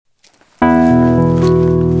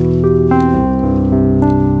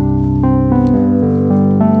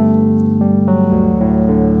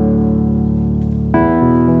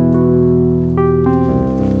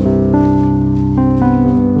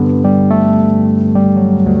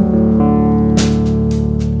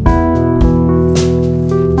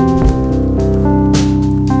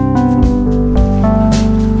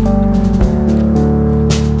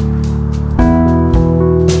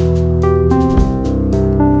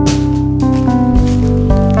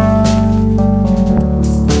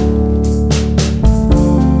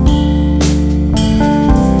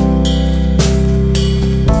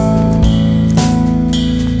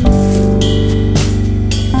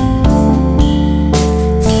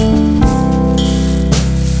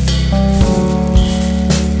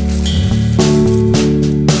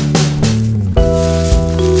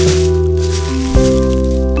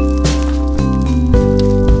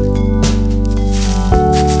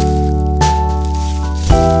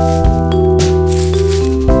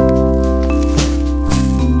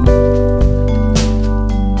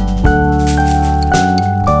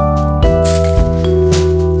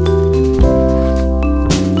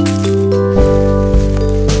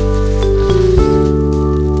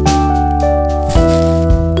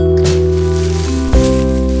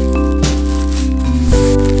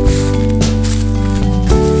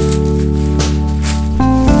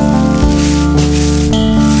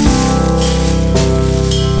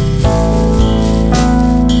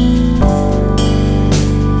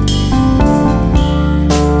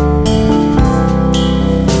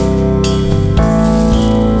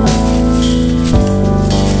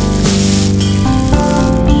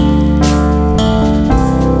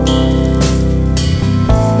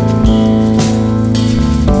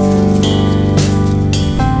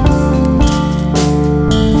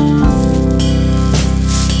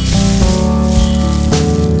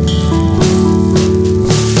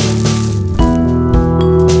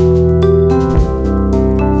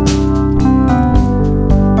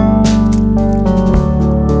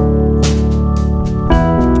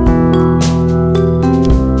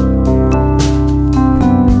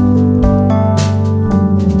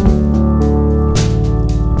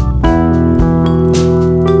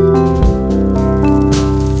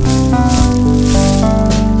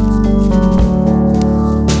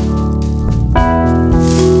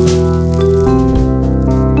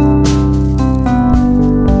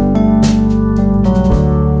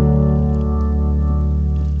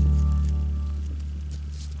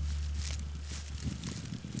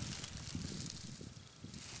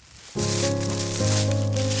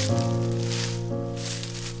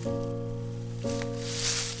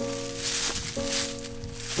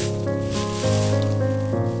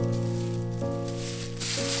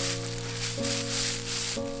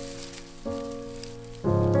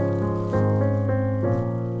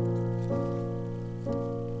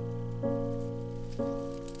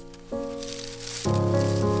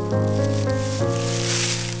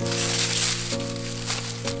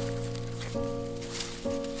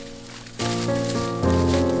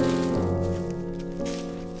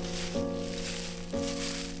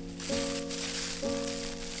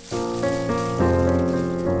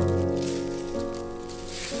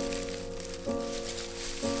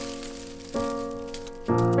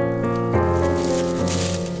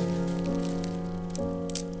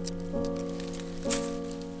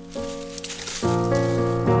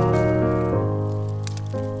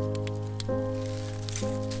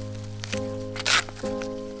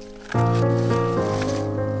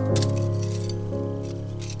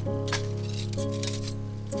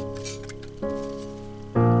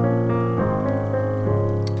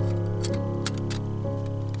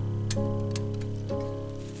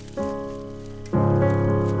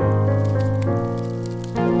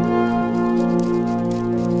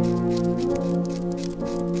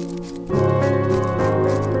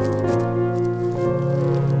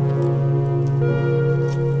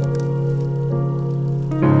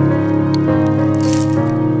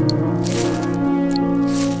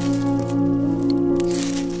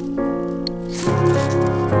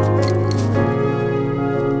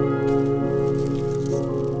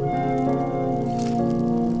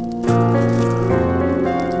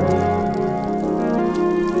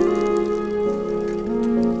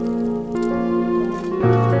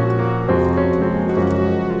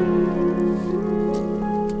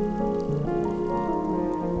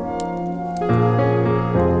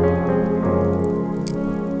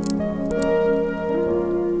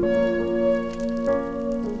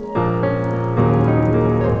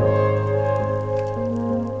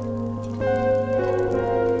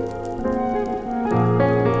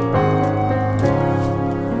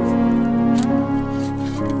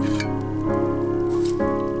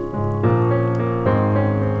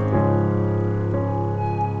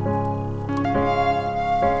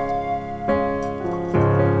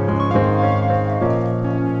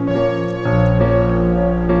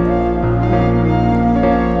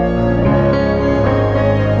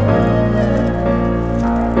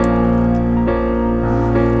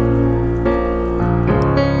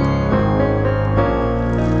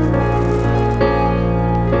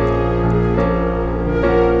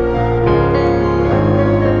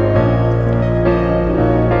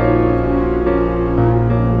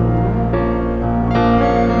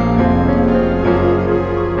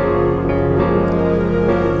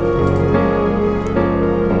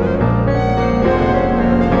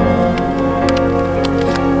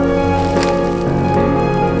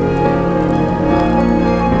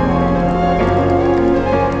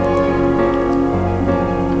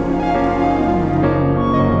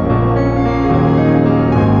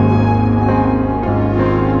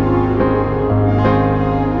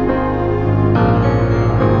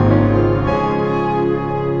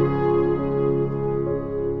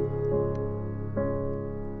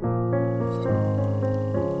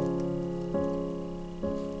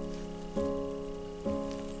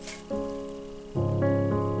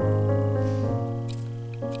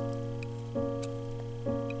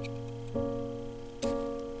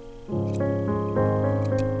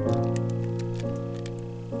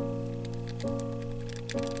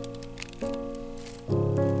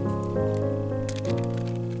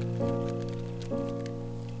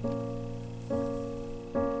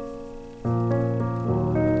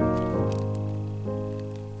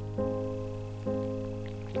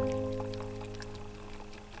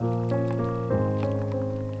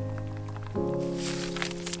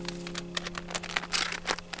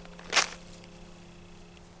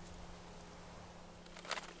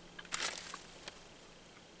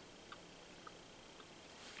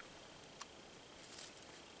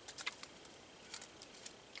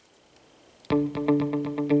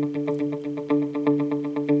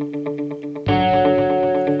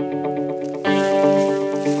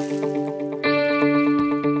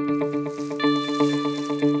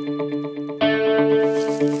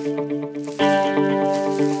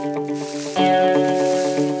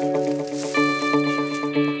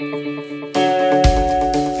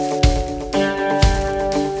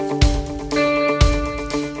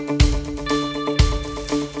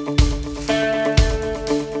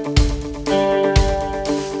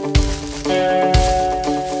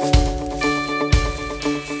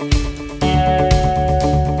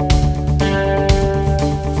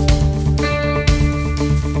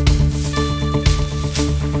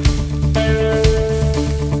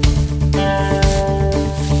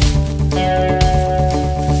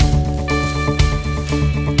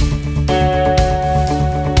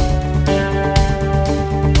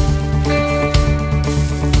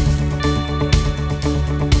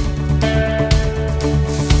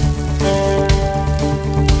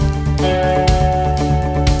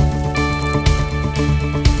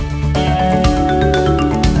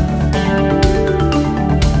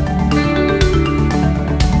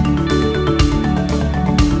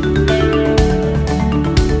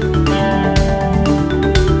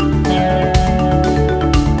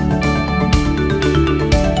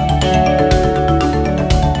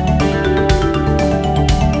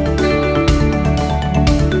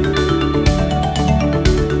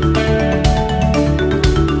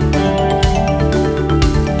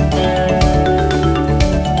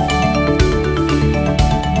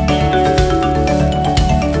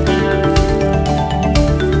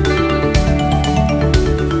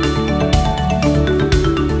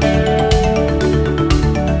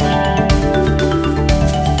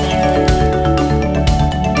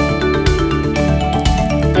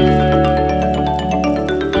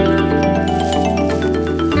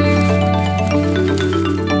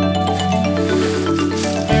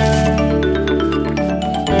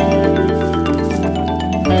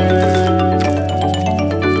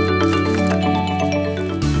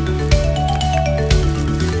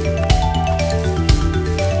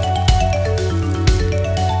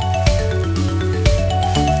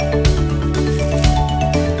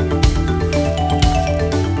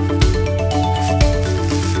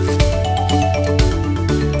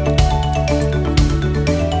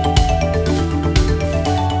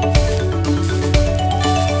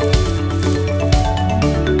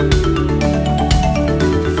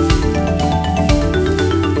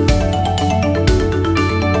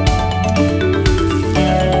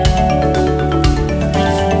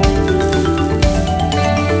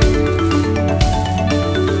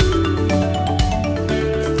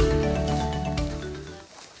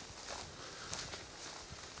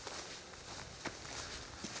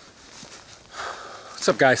What's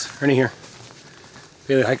up, guys? Ernie here,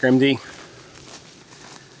 Daily Hiker MD.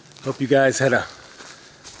 Hope you guys had a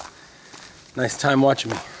nice time watching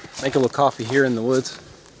me make a little coffee here in the woods.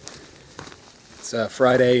 It's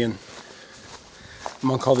Friday and I'm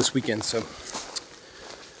on call this weekend, so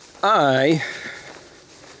I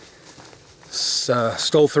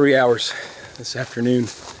stole 3 hours this afternoon.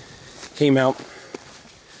 Came out,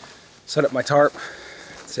 set up my tarp.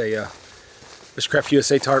 It's a Bushcraft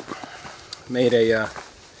USA tarp. Made a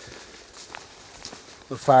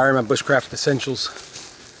little fire in my Bushcraft Essentials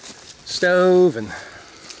stove and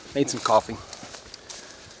made some coffee.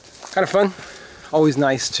 Kind of fun. Always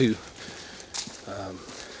nice to.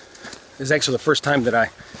 This is actually the first time that I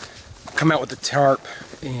come out with the tarp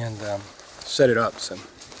and set it up. So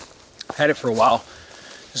I've had it for a while.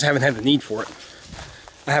 Just haven't had the need for it.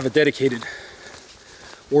 I have a dedicated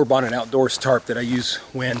War Bonnet Outdoors tarp that I use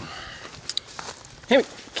when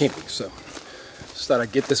camping. So just thought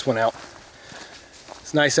I'd get this one out.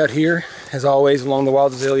 It's nice out here, as always, along the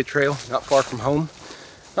Wild Azalea Trail, not far from home,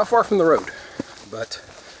 not far from the road. But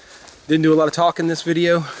didn't do a lot of talking in this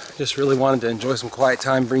video, just really wanted to enjoy some quiet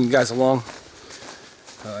time, bring you guys along.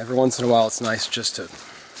 Every once in a while it's nice just to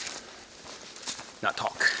not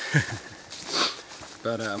talk.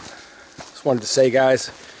 But just wanted to say, guys,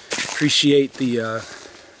 appreciate the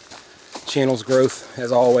channel's growth,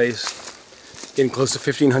 as always. Getting close to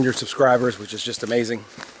 1,500 subscribers, which is just amazing.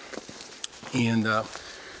 And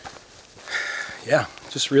yeah,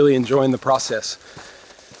 just really enjoying the process.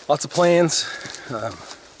 Lots of plans.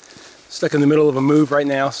 Stuck in the middle of a move right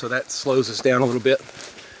now, so that slows us down a little bit.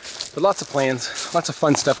 But lots of plans, lots of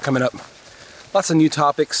fun stuff coming up. Lots of new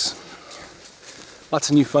topics, lots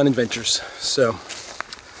of new fun adventures. So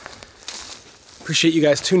appreciate you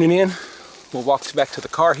guys tuning in. We'll walk back to the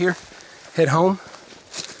car here, head home,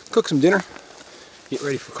 cook some dinner, get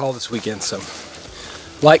ready for call this weekend. So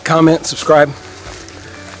Like, comment, subscribe.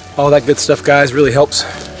 All that good stuff, guys, really helps.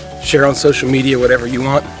 Share on social media, whatever you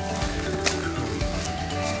want.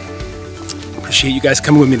 Appreciate you guys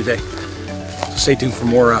coming with me today. So stay tuned for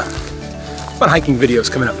more fun hiking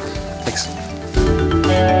videos coming up. Thanks.